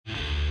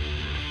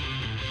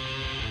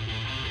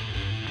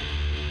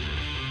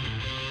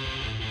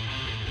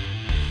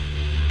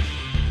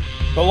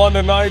The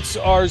London Knights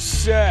are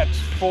set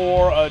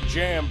for a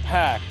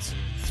jam-packed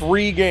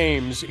 3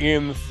 games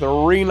in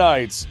 3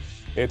 nights.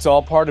 It's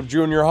all part of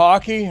junior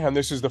hockey, and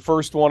this is the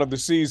first one of the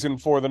season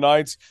for the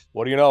Knights.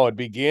 What do you know? It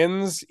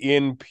begins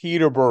in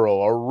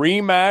Peterborough, a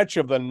rematch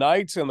of the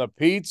Knights and the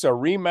Petes, a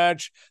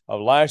rematch of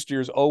last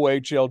year's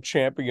OHL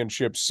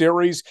Championship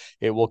series.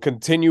 It will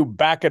continue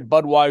back at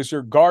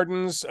Budweiser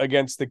Gardens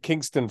against the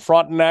Kingston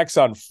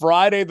Frontenacs on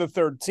Friday the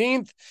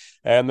 13th,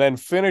 and then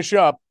finish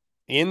up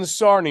in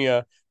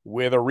Sarnia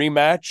with a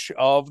rematch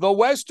of the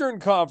Western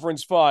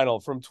Conference Final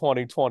from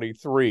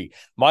 2023.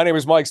 My name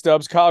is Mike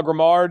Stubbs. Kyle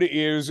Grimard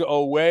is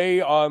away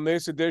on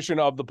this edition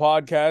of the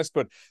podcast,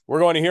 but we're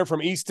going to hear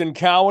from Easton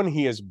Cowan.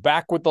 He is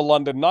back with the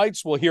London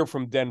Knights. We'll hear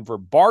from Denver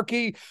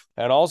Barkey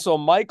and also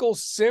Michael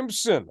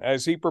Simpson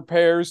as he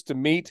prepares to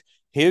meet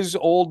his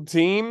old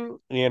team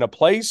in a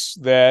place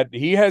that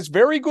he has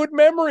very good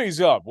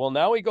memories of. Well,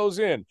 now he goes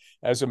in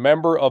as a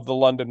member of the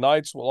London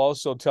Knights. We'll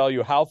also tell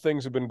you how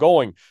things have been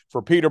going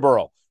for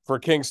Peterborough, for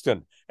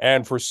Kingston,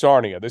 and for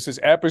Sarnia. This is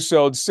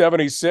episode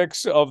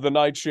 76 of The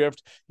Night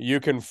Shift. You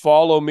can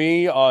follow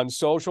me on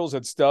socials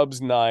at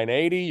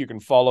Stubbs980. You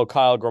can follow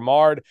Kyle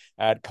Grimard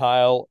at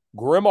Kyle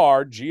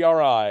Grimard,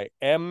 Grimard.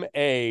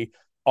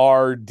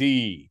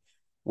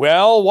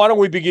 Well, why don't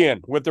we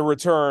begin with the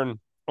return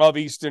of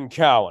Easton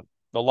Cowan?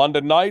 The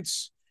London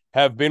Knights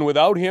have been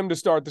without him to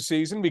start the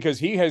season because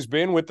he has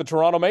been with the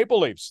Toronto Maple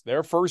Leafs.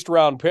 Their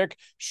first-round pick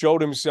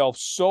showed himself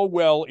so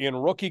well in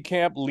rookie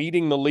camp,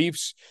 leading the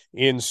Leafs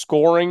in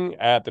scoring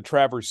at the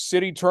Traverse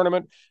City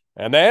tournament.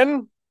 And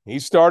then he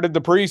started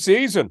the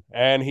preseason,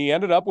 and he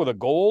ended up with a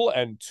goal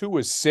and 2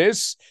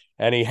 assists,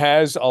 and he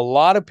has a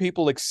lot of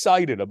people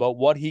excited about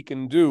what he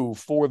can do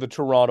for the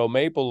Toronto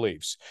Maple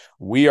Leafs.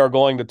 We are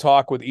going to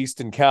talk with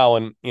Easton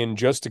Cowan in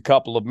just a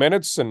couple of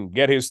minutes and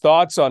get his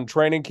thoughts on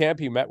training camp.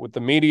 He met with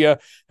the media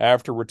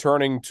after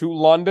returning to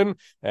London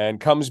and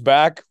comes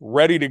back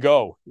ready to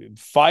go,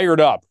 fired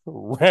up,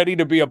 ready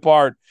to be a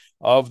part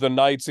of the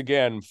Knights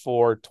again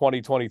for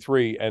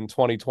 2023 and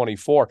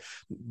 2024.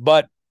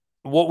 But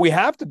what we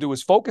have to do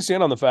is focus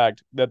in on the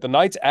fact that the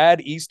Knights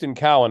add Easton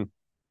Cowan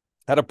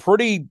at a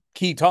pretty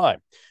key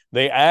time.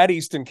 They add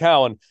Easton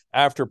Cowan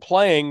after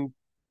playing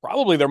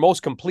probably their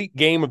most complete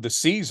game of the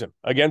season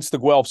against the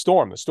Guelph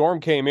Storm. The Storm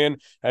came in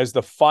as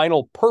the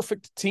final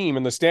perfect team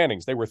in the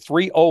standings. They were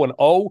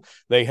 3-0-0.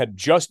 They had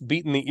just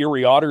beaten the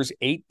Erie Otters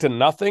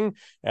 8-0,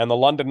 and the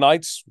London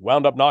Knights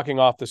wound up knocking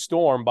off the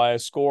Storm by a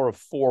score of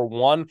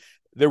 4-1.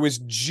 There was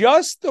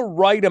just the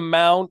right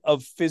amount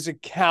of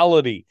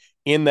physicality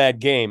in that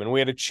game. And we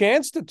had a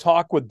chance to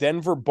talk with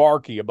Denver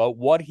Barkey about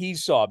what he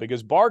saw,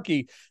 because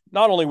Barkey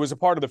not only was a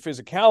part of the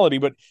physicality,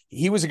 but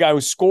he was a guy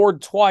who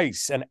scored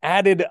twice and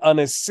added an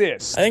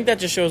assist. I think that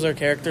just shows our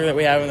character that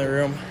we have in the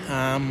room.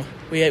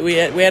 We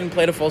hadn't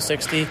played a full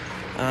 60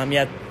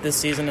 yet this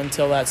season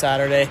until that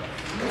Saturday.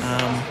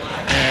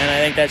 And I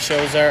think that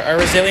shows our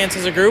resilience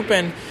as a group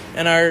and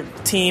our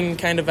team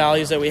kind of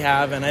values that we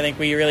have. And I think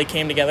we really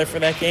came together for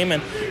that game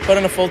and put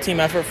in a full team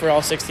effort for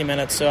all 60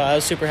 minutes. So I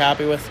was super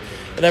happy with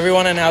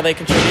everyone and how they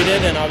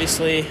contributed, and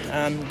obviously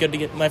good to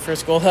get my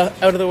first goal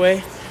out of the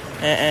way,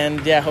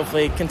 and yeah,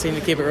 hopefully continue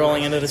to keep it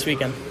rolling into this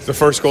weekend. The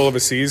first goal of a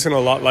season, a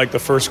lot like the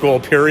first goal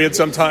period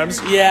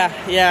sometimes.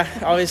 Yeah.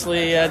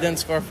 Obviously didn't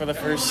score for the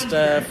first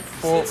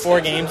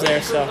four games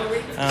there, so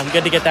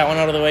good to get that one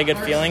out of the way, good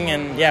feeling,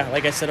 and yeah,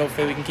 like I said,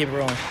 hopefully we can keep it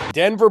rolling.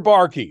 Denver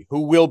Barkey,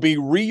 who will be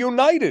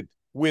reunited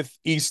with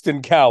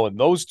Easton Cowan.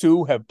 Those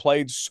two have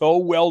played so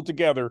well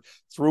together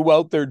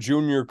throughout their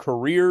junior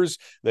careers.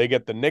 They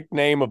get the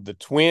nickname of the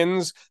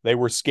Twins. They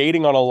were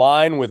skating on a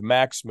line with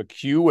Max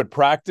McHugh at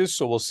practice,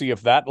 so we'll see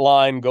if that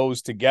line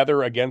goes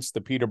together against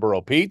the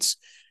Peterborough Petes.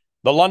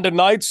 The London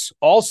Knights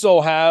also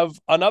have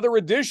another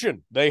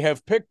addition. They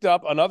have picked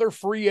up another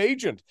free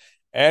agent,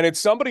 and it's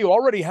somebody who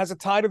already has a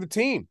tie to the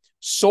team.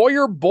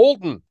 Sawyer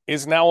Bolton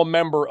is now a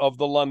member of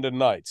the London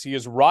Knights. He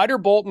is Ryder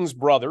Bolton's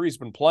brother. He's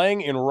been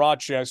playing in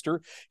Rochester.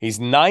 He's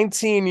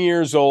 19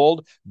 years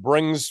old,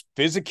 brings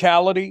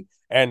physicality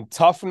and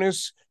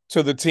toughness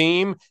to the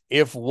team.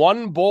 If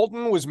one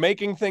Bolton was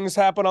making things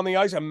happen on the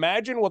ice,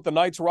 imagine what the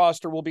Knights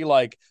roster will be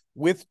like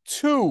with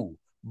 2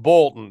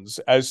 Boltons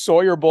as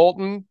Sawyer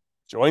Bolton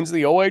joins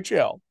the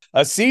OHL.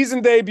 A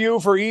season debut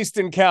for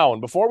Easton Cowan.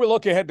 Before we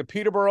look ahead to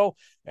Peterborough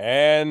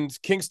and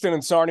Kingston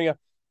and Sarnia,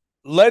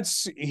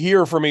 let's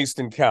hear from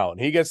Easton Cowan.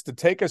 He gets to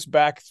take us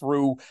back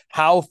through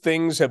how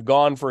things have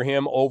gone for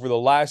him over the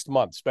last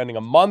month. Spending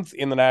a month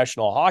in the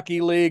National Hockey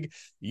League,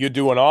 you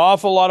do an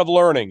awful lot of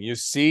learning. You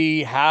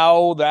see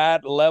how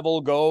that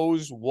level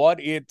goes,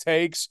 what it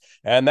takes,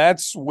 and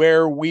that's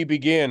where we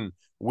begin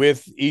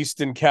with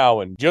Easton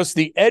Cowan. Just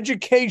the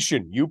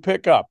education you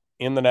pick up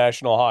in the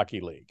National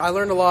Hockey League. I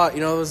learned a lot.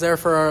 I was there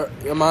for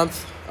a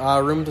month.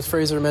 Roomed with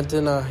Fraser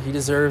Minton. He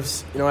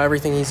deserves,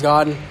 everything he's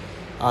gotten.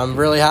 I'm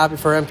really happy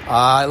for him.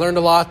 I learned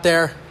a lot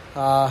there.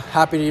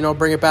 Happy to,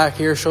 bring it back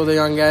here, show the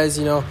young guys,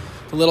 the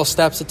little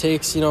steps it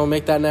takes,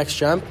 make that next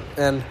jump.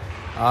 And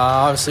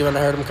obviously when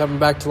I heard him coming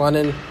back to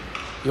London,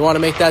 you want to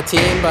make that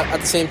team, but at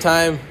the same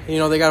time,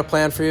 they got a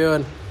plan for you,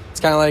 and it's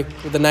kind of like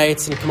with the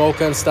Knights and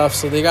Kamoka and stuff.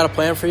 So they got a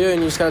plan for you,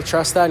 and you just got to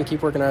trust that and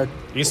keep working hard.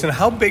 Easton,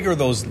 how big are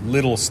those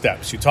little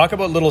steps? You talk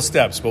about little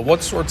steps, but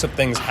what sorts of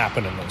things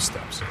happen in those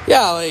steps?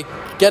 Yeah, like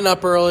getting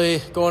up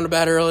early, going to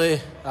bed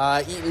early,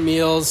 eating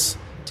meals,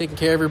 taking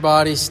care of your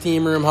body,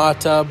 steam room,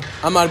 hot tub.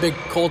 I'm not a big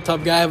cold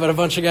tub guy, but a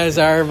bunch of guys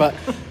are. But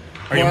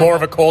are you more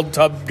of a cold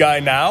tub guy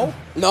now?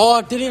 No,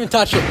 I didn't even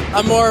touch it.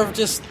 I'm more of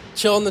just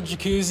chilling the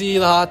jacuzzi,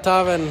 the hot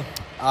tub, and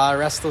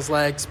rest those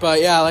legs.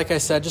 But yeah, like I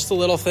said, just the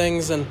little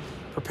things and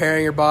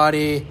preparing your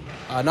body,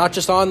 not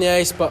just on the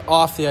ice, but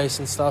off the ice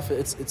and stuff.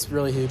 It's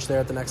really huge there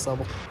at the next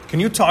level. Can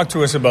you talk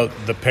to us about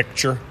the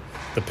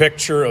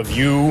picture of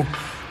you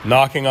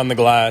knocking on the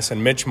glass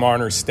and Mitch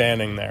Marner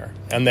standing there?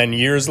 And then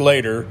years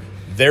later,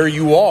 there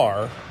you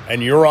are,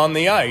 and you're on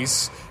the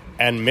ice,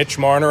 and Mitch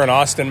Marner and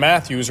Austin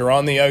Matthews are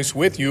on the ice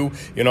with you,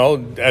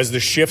 as the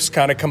shifts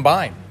kind of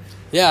combine.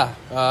 Yeah,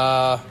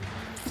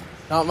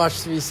 not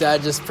much to be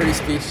said, just pretty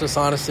speechless,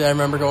 honestly. I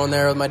remember going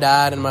there with my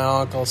dad and my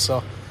uncle,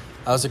 so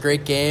that was a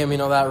great game,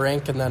 that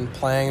rink, and then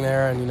playing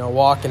there and,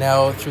 walking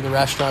out through the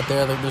restaurant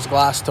there. There's a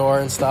glass door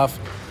and stuff.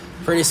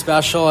 Pretty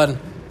special, and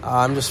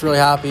I'm just really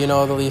happy,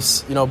 the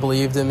Leafs,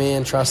 believed in me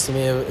and trusted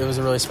me. It was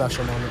a really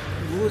special moment.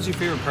 What was your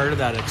favorite part of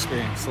that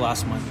experience, the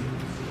last month?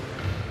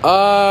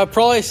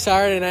 Probably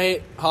Saturday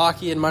night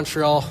hockey in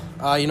Montreal.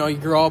 You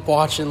grow up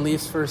watching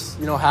Leafs versus,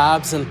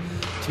 Habs, and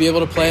to be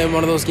able to play in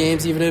one of those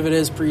games, even if it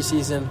is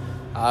preseason,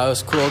 it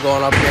was cool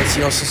going up against,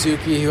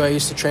 Suzuki, who I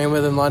used to train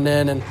with in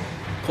London, and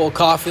Cole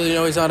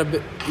Caulfield. He's not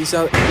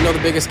the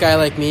biggest guy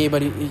like me,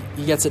 but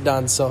he gets it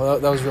done. So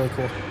that was really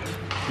cool.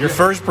 Your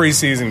first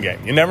preseason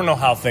game, you never know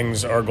how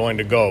things are going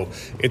to go.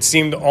 It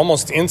seemed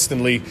almost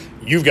instantly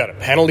you've got a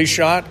penalty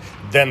shot,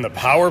 then the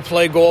power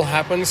play goal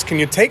happens. Can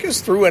you take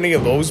us through any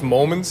of those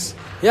moments?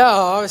 Yeah,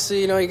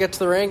 obviously, you get to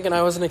the rink, and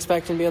I wasn't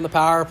expecting to be on the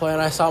power play,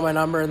 and I saw my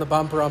number in the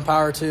bumper on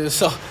power too.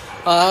 So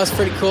that was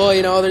pretty cool.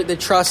 They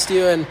trust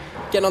you, and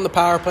getting on the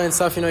power play and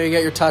stuff, you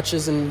get your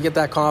touches and you get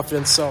that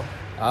confidence. So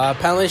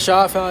penalty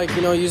shot, felt like,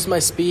 used my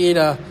speed,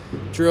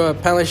 drew a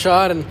penalty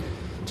shot and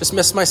just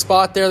missed my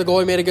spot there. The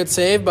goalie made a good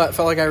save, but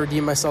felt like I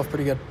redeemed myself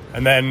pretty good.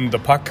 And then the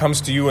puck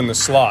comes to you in the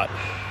slot.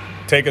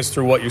 Take us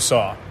through what you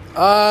saw.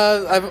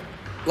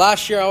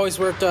 Last year I always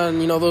worked on,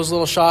 those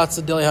little shots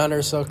of Dilly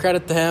Hunter, so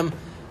credit to him,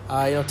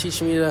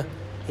 teaching me to,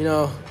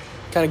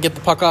 kind of get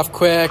the puck off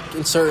quick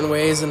in certain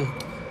ways, and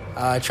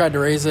I tried to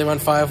raise it on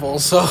 5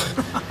 holes, so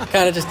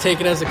kind of just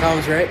take it as it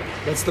comes, right?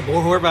 That's the Bo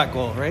Horvat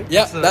goal, right?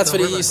 Yeah, that's what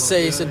he used to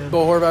say. He said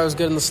Bo Horvat was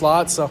good in the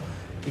slot, so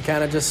he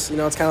kind of just,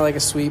 it's kind of like a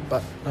sweep,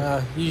 but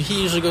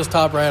he usually goes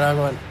top right. I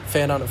went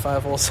fan on at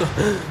 5 holes. So.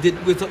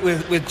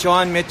 With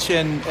John, Mitch,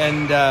 and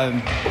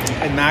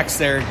Max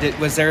there,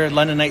 was there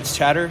London Knights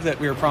chatter that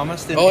we were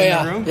promised in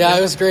the room? Yeah,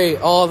 it was great.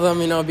 All of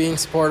them, being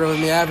supportive of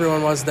me.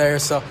 Everyone was there,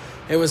 so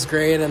it was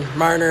great. And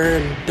Marner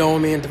and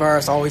Domi and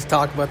Tavares always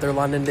talk about their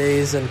London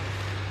days, and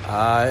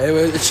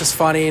it's just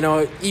funny,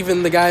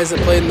 even the guys that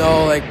played in the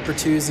O, like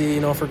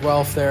Bertuzzi, for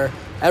Guelph there,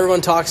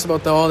 everyone talks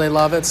about the O, they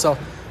love it, so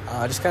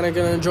just kind of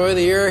going to enjoy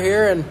the year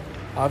here, and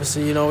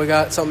obviously, we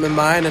got something in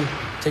mind and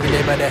take it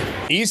day by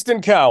day.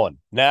 Easton Cowan,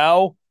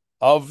 now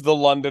of the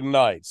London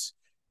Knights.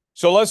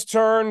 So let's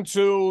turn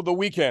to the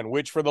weekend,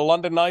 which for the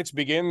London Knights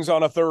begins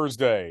on a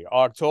Thursday,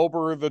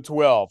 October the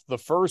 12th. The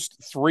first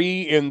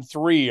 3 in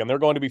 3, and they're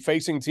going to be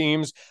facing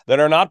teams that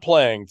are not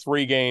playing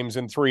 3 games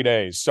in 3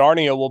 days.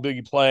 Sarnia will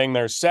be playing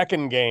their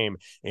second game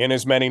in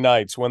as many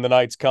nights when the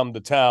Knights come to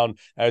town,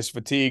 as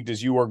fatigued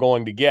as you are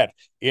going to get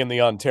in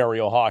the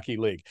Ontario Hockey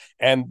League.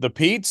 And the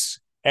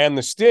Petes and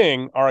the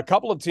Sting are a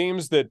couple of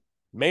teams that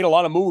made a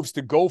lot of moves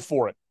to go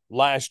for it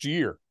last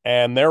year,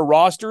 and their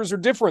rosters are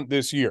different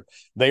this year.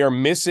 They are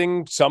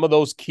missing some of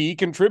those key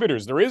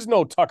contributors. There is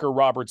no Tucker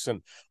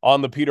Robertson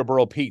on the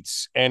Peterborough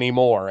Petes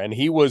anymore, and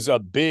he was a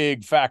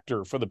big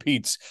factor for the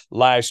Petes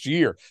last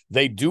year.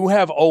 They do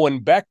have Owen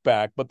Beck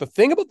back, but the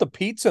thing about the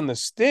Petes and the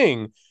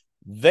Sting,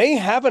 they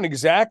haven't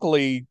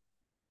exactly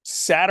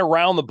sat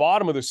around the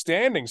bottom of the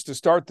standings to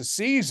start the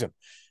season.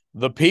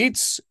 The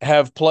Petes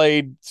have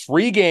played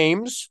 3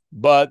 games,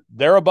 but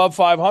they're above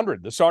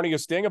 500. The Sarnia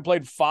Sting have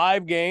played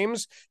 5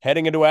 games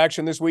heading into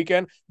action this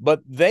weekend,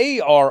 but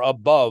they are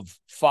above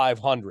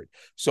 500.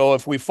 So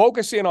if we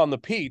focus in on the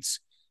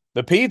Petes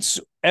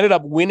ended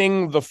up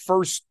winning the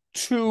first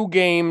 2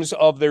 games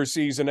of their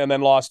season and then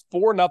lost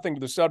 4-0 to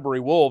the Sudbury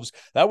Wolves.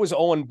 That was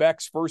Owen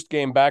Beck's first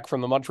game back from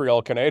the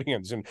Montreal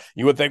Canadiens. And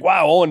you would think,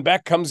 wow, Owen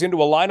Beck comes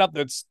into a lineup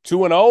that's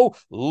 2-0.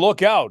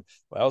 Look out.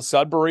 Well,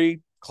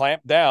 Sudbury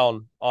clamped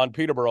down on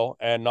Peterborough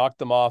and knocked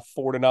them off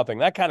 4-0.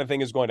 That kind of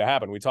thing is going to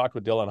happen. We talked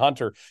with Dylan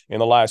Hunter in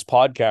the last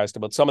podcast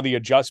about some of the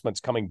adjustments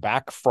coming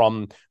back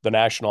from the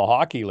National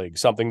Hockey League,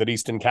 something that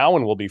Easton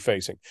Cowan will be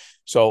facing.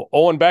 So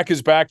Owen Beck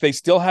is back. They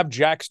still have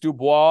Jacques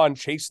Dubois and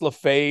Chase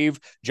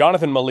Lefebvre.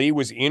 Jonathan Malee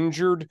was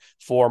injured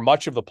for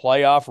much of the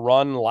playoff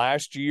run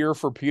last year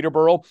for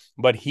Peterborough,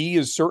 but he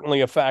is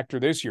certainly a factor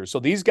this year. So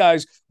these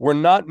guys were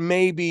not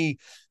maybe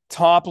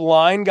top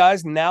line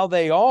guys. Now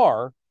they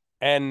are.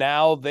 And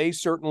now they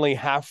certainly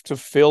have to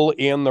fill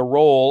in the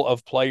role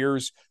of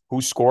players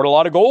who scored a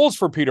lot of goals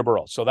for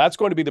Peterborough. So that's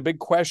going to be the big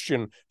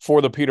question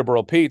for the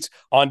Peterborough Petes.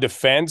 On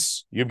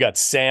defense, you've got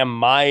Sam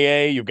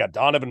Maillet, you've got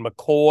Donovan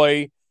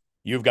McCoy,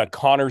 you've got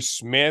Connor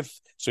Smith.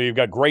 So you've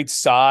got great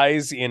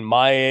size in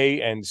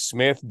Maillet and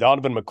Smith.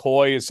 Donovan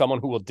McCoy is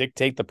someone who will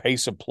dictate the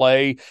pace of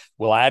play,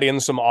 will add in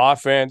some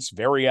offense,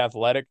 very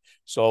athletic.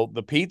 So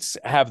the Petes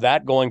have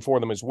that going for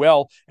them as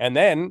well. And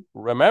then,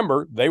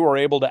 remember, they were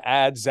able to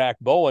add Zach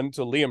Bowen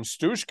to Liam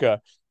Stushka.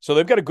 So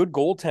they've got a good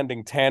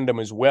goaltending tandem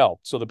as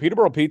well. So the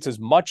Peterborough Petes, as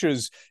much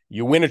as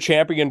you win a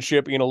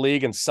championship in a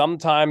league and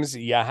sometimes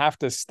you have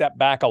to step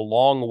back a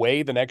long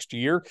way the next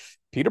year,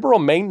 Peterborough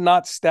may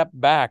not step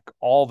back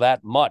all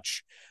that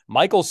much.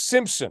 Michael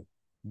Simpson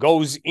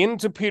goes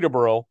into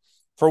Peterborough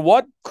for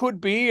what could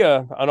be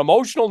an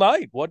emotional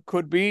night, what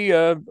could be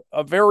a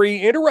very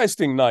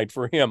interesting night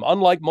for him,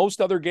 unlike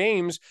most other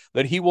games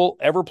that he will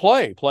ever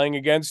play, playing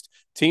against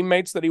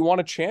teammates that he won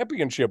a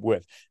championship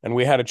with. And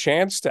we had a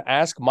chance to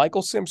ask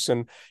Michael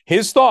Simpson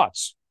his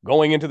thoughts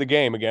going into the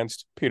game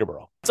against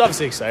Peterborough. It's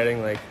obviously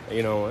exciting.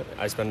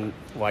 I spent,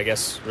 I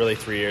guess, really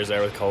 3 years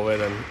there with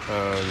COVID, and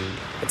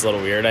it's a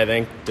little weird, I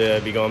think,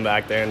 to be going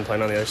back there and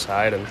playing on the other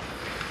side. And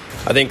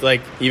I think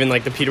even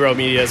the Peterborough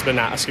media has been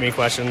asking me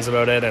questions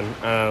about it, and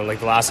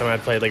the last time I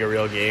played a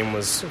real game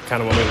was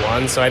kind of when we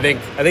won. So I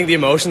think the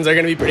emotions are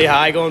going to be pretty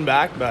high going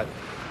back, but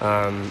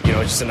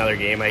it's just another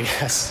game, I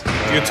guess.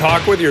 Do you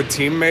talk with your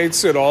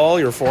teammates at all,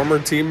 your former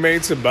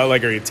teammates, about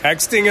are you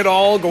texting at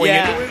all going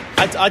into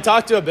it? I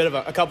talked to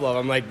a couple of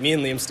them. Me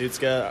and Liam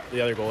Stutska,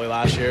 the other goalie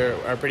last year,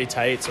 are pretty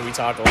tight, so we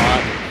talk a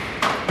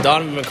lot.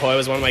 Donovan McCoy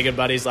was one of my good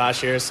buddies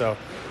last year, so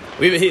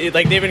they've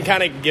been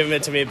kind of giving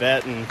it to me a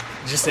bit, and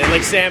just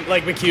saying, Sam,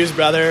 McHugh's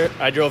brother,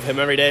 I drove him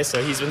every day,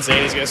 so he's been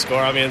saying he's going to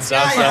score on me and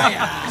stuff.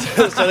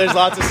 So there's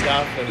lots of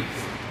stuff, and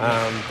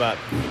but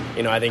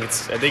I think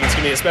it's going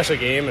to be a special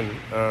game,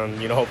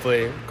 and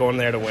hopefully going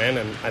there to win,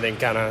 and I think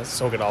kind of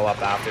soak it all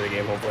up after the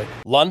game, hopefully.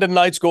 London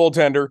Knights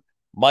goaltender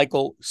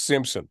Michael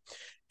Simpson.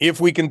 If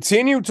we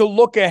continue to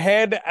look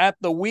ahead at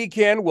the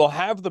weekend, we'll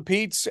have the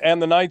Petes and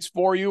the Knights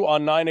for you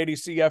on 980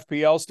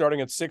 CFPL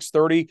starting at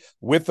 6:30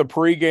 with the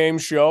pregame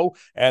show.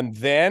 And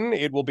then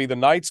it will be the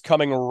Knights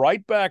coming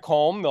right back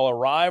home. They'll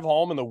arrive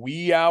home in the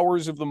wee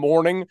hours of the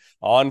morning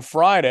on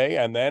Friday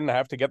and then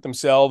have to get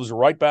themselves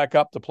right back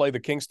up to play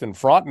the Kingston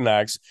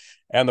Frontenacs.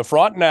 And the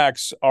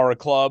Frontenacs are a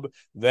club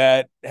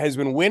that has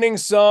been winning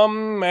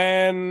some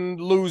and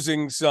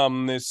losing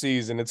some this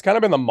season. It's kind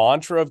of been the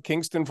mantra of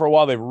Kingston for a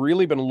while. They've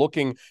really been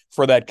looking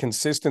for that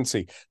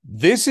consistency.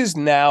 This is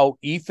now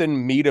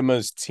Ethan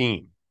Miedema's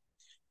team.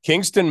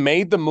 Kingston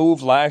made the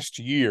move last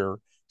year,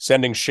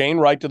 sending Shane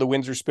Wright to the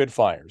Windsor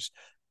Spitfires.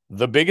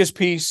 The biggest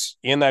piece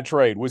in that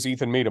trade was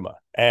Ethan Miedema,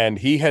 and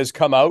he has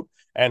come out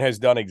and has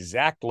done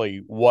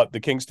exactly what the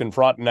Kingston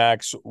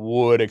Frontenacs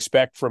would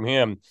expect from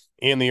him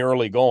in the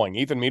early going.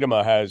 Ethan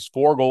Miedema has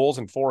 4 goals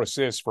and 4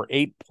 assists for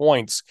 8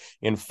 points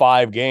in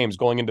 5 games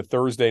going into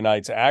Thursday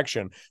night's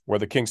action, where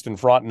the Kingston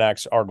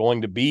Frontenacs are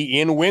going to be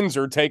in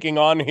Windsor taking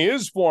on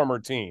his former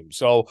team.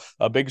 So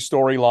a big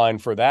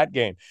storyline for that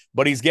game.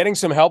 But he's getting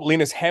some help.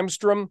 Linus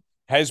Hemstrom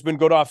has been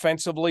good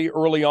offensively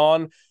early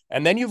on.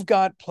 And then you've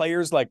got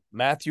players like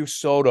Matthew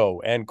Soto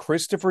and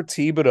Christopher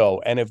Thibodeau.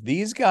 And if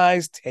these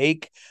guys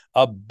take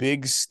a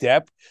big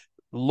step,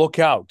 look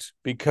out,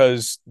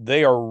 because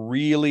they are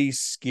really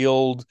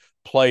skilled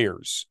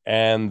players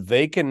and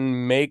they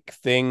can make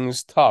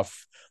things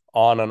tough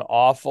on an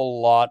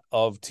awful lot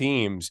of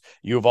teams.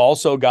 You've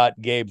also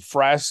got Gabe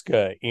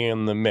Frasca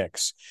in the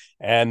mix.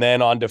 And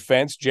then on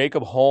defense,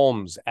 Jacob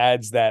Holmes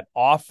adds that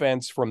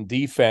offense from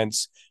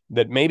defense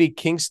that maybe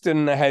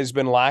Kingston has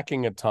been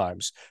lacking at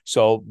times.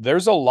 So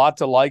there's a lot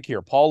to like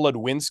here. Paul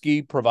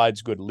Ledwinski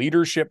provides good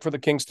leadership for the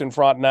Kingston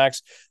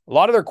Frontenacs. A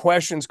lot of their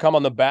questions come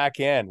on the back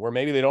end where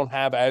maybe they don't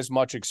have as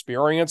much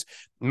experience.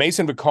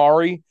 Mason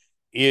Vicari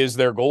is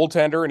their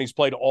goaltender, and he's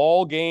played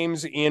all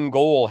games in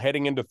goal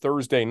heading into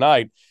Thursday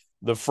night.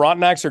 The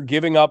Frontenacs are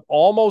giving up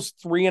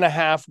almost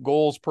 3.5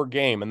 goals per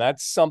game, and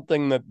that's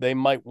something that they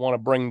might want to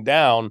bring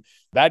down.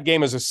 That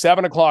game is a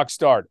 7 o'clock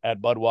start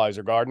at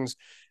Budweiser Gardens.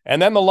 And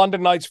then the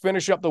London Knights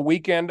finish up the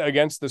weekend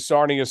against the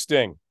Sarnia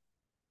Sting.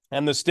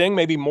 And the Sting,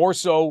 maybe more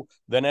so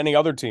than any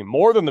other team,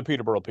 more than the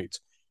Peterborough Petes,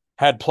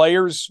 had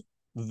players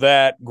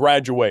that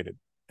graduated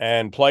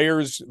and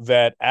players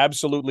that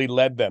absolutely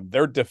led them.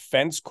 Their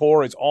defense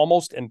core is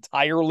almost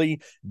entirely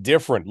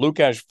different.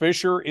 Lukasz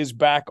Fischer is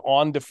back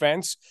on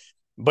defense,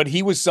 but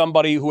he was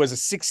somebody who, as a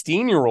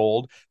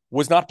 16-year-old,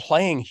 was not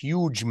playing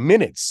huge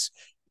minutes.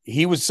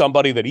 He was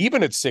somebody that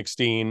even at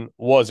 16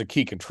 was a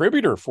key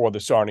contributor for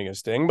the Sarnia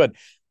Sting, but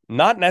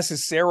not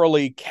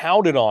necessarily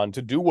counted on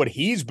to do what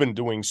he's been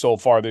doing so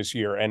far this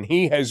year. And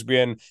he has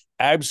been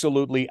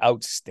absolutely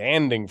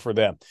outstanding for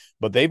them.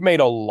 But they've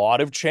made a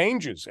lot of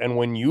changes. And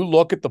when you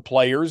look at the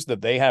players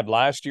that they had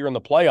last year in the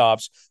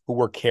playoffs who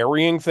were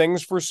carrying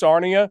things for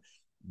Sarnia,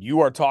 you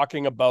are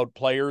talking about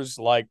players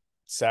like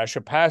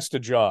Sasha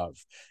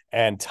Pastajov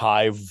and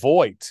Ty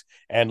Voigt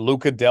and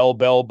Luca Del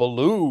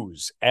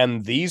Bel-Beluz.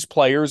 And these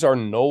players are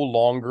no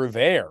longer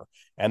there.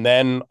 And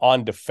then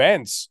on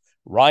defense,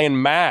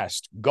 Ryan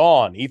Mast,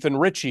 gone. Ethan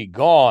Ritchie,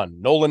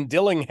 gone. Nolan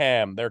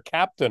Dillingham, their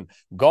captain,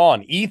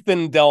 gone.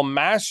 Ethan Del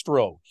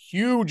Mastro,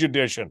 huge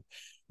addition,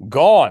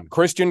 gone.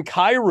 Christian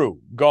Kyrou,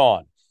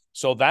 gone.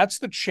 So that's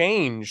the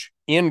change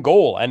in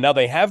goal. And now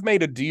they have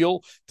made a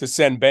deal to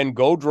send Ben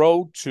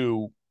Gaudreau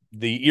to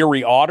the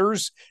Erie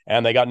Otters,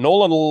 and they got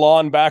Nolan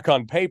Lalonde back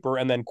on paper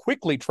and then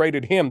quickly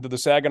traded him to the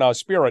Saginaw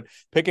Spirit,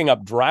 picking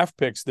up draft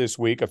picks this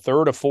week, a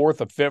third, a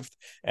fourth, a fifth,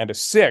 and a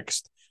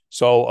sixth.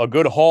 So a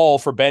good haul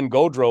for Ben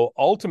Gaudreau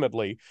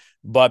ultimately,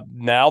 but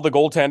now the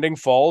goaltending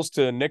falls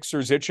to Nick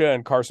Serzicha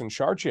and Carson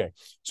Chartier.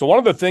 So one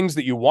of the things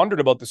that you wondered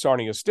about the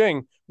Sarnia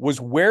Sting was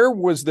where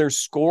was their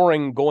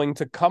scoring going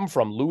to come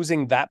from,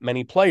 losing that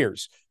many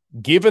players?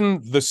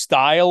 Given the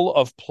style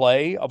of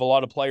play of a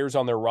lot of players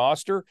on their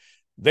roster,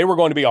 they were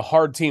going to be a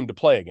hard team to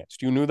play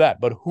against. You knew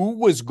that. But who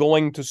was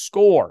going to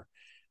score?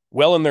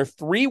 Well, in their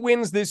 3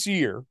 wins this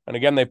year, and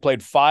again, they've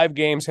played 5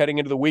 games heading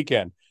into the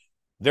weekend,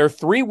 their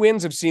 3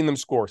 wins have seen them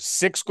score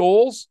 6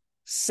 goals,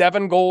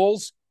 7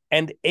 goals,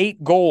 and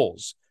 8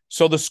 goals.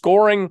 So the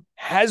scoring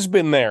has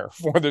been there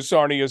for the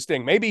Sarnia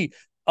Sting. Maybe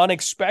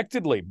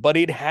unexpectedly, but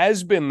it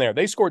has been there.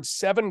 They scored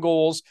 7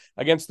 goals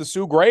against the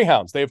Sioux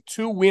Greyhounds. They have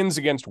 2 wins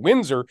against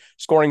Windsor,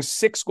 scoring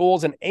 6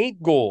 goals and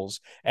 8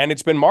 goals. And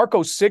it's been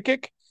Marco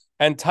Sikic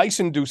and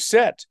Tyson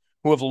Doucette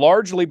who have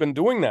largely been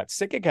doing that.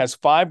 Sikic has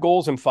 5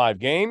 goals in 5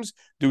 games.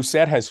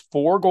 Doucette has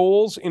 4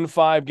 goals in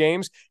 5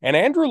 games. And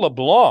Andrew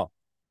LeBlanc,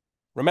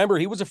 remember,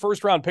 he was a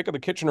first-round pick of the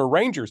Kitchener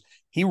Rangers.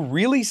 He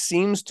really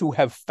seems to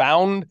have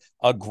found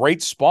a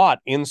great spot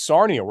in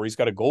Sarnia where he's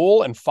got a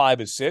goal and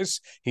 5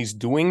 assists. He's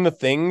doing the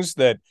things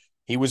that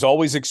he was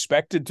always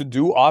expected to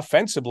do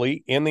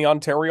offensively in the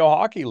Ontario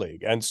Hockey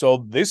League. And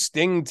so this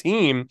Sting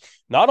team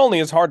not only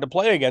is hard to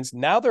play against,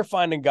 now they're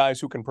finding guys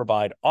who can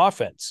provide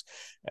offense.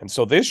 And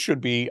so this should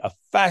be a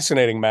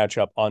fascinating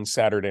matchup on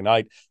Saturday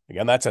night.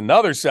 Again, that's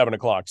another 7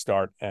 o'clock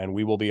start, and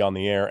we will be on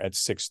the air at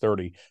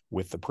 6:30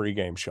 with the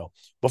pregame show.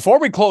 Before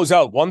we close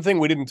out, one thing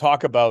we didn't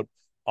talk about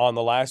on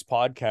the last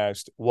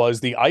podcast was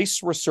the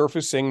ice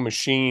resurfacing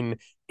machine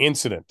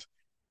incident.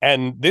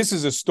 And this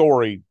is a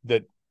story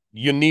that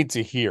you need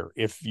to hear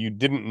if you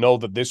didn't know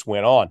that this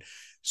went on.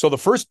 So the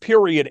first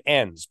period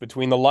ends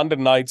between the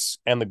London Knights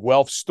and the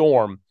Guelph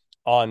Storm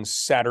on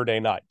Saturday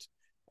night.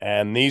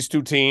 And these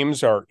two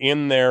teams are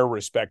in their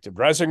respective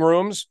dressing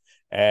rooms,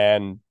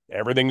 and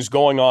everything's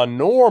going on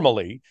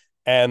normally.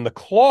 And the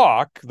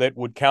clock that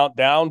would count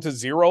down to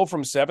 0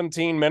 from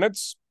 17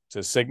 minutes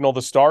to signal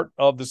the start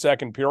of the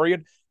second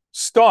period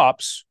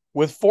stops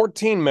with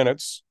 14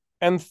 minutes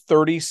and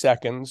 30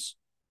 seconds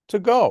to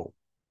go.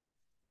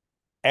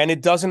 And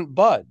it doesn't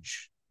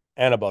budge.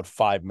 And about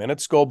 5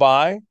 minutes go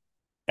by,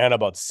 and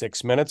about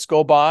 6 minutes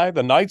go by.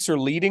 The Knights are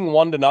leading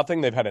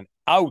 1-0. They've had an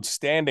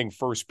outstanding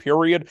first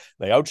period.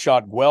 They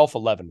outshot Guelph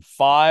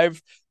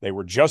 11-5. They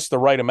were just the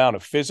right amount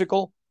of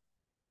physical.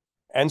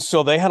 And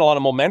so they had a lot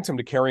of momentum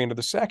to carry into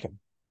the second.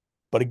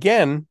 But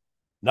again,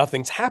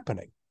 nothing's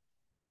happening.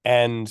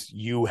 And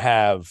you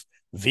have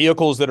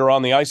vehicles that are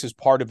on the ice as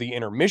part of the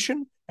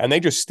intermission, and they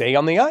just stay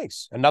on the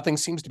ice. And nothing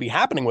seems to be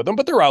happening with them,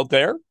 but they're out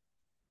there.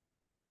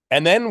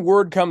 And then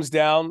word comes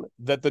down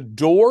that the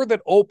door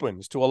that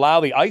opens to allow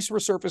the ice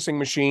resurfacing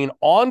machine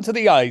onto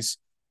the ice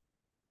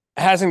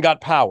hasn't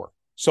got power,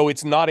 so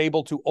it's not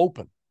able to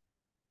open.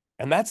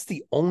 And that's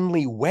the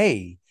only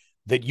way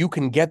that you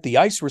can get the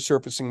ice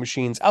resurfacing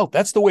machines out.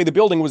 That's the way the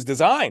building was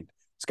designed.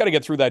 It's got to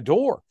get through that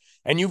door.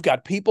 And you've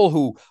got people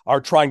who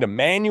are trying to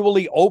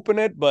manually open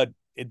it, but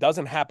it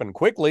doesn't happen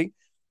quickly.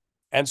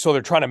 And so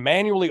they're trying to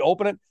manually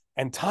open it,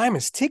 and time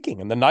is ticking.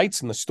 And the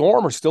Knights and the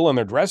Storm are still in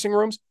their dressing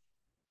rooms.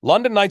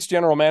 London Knights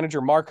general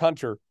manager Mark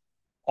Hunter,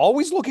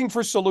 always looking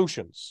for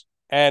solutions.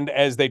 And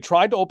as they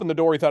tried to open the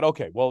door, he thought,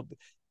 okay, well,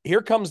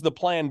 here comes the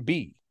plan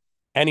B.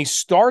 And he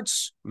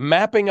starts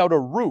mapping out a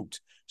route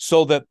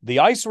so that the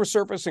ice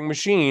resurfacing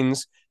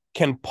machines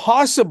can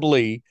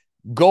possibly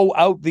go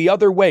out the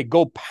other way,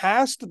 go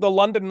past the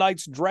London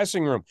Knights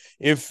dressing room.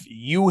 If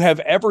you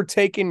have ever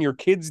taken your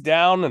kids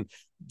down and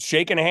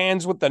shaken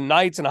hands with the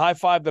Knights and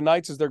high-fived the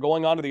Knights as they're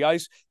going onto the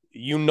ice,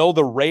 you know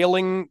the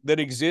railing that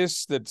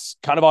exists that's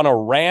kind of on a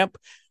ramp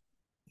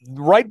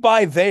right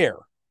by there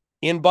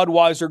in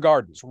Budweiser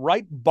Gardens,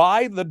 right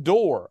by the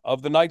door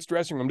of the Knights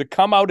dressing room to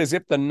come out as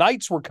if the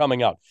Knights were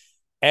coming out.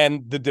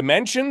 And the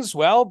dimensions,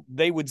 well,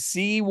 they would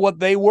see what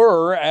they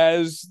were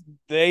as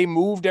they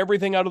moved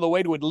everything out of the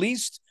way to at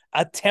least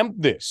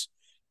attempt this.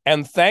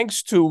 And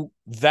thanks to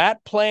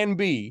that plan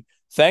B,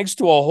 thanks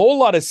to a whole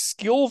lot of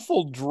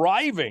skillful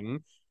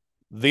driving,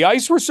 the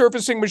ice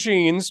resurfacing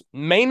machines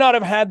may not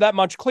have had that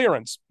much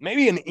clearance,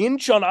 maybe an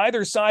inch on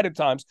either side at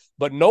times,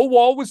 but no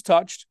wall was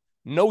touched,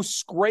 no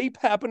scrape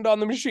happened on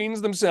the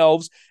machines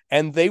themselves,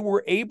 and they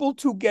were able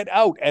to get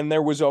out, and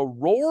there was a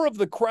roar of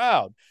the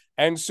crowd.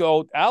 And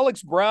so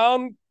Alex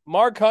Brown,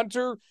 Mark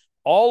Hunter,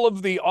 all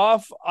of the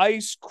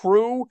off-ice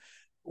crew,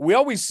 we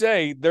always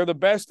say they're the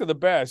best of the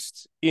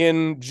best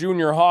in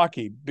junior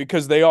hockey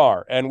because they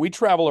are. And we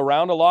travel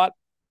around a lot,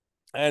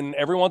 and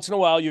every once in a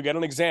while you get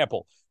an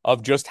example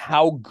of just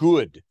how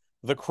good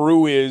the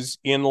Crew is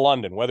in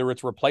London. Whether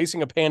it's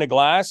replacing a pane of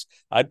glass,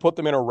 I'd put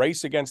them in a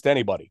race against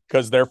anybody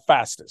because they're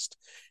fastest.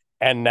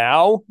 And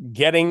now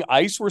getting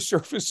ice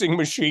resurfacing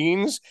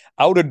machines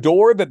out a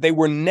door that they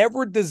were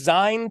never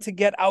designed to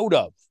get out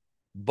of,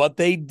 but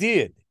they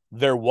did.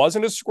 There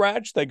wasn't a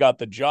scratch. They got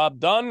the job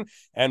done.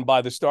 And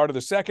by the start of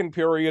the second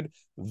period,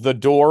 the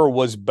door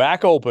was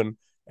back open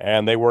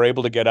and they were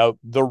able to get out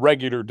the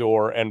regular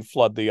door and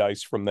flood the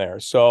ice from there.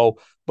 So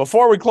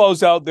before we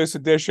close out this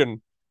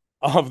edition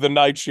of the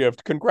Night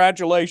Shift,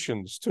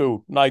 congratulations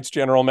to Knights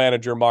General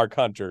Manager Mark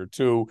Hunter,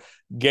 to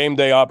Game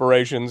Day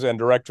Operations and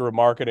Director of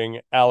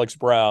Marketing Alex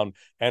Brown,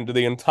 and to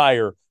the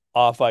entire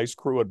off-ice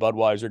crew at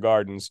Budweiser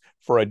Gardens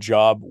for a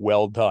job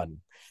well done.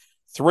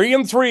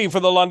 3-3 for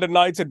the London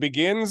Knights. It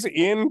begins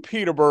in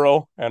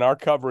Peterborough, and our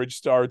coverage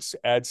starts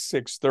at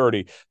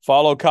 6:30.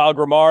 Follow Kyle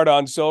Grimard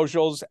on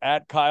socials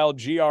at Kyle,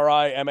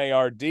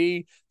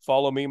 Grimard.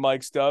 Follow me,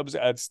 Mike Stubbs,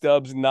 at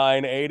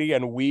Stubbs980,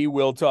 and we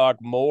will talk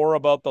more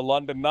about the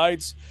London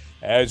Knights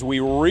as we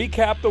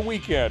recap the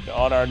weekend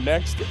on our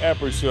next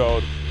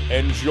episode.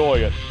 Enjoy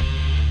it.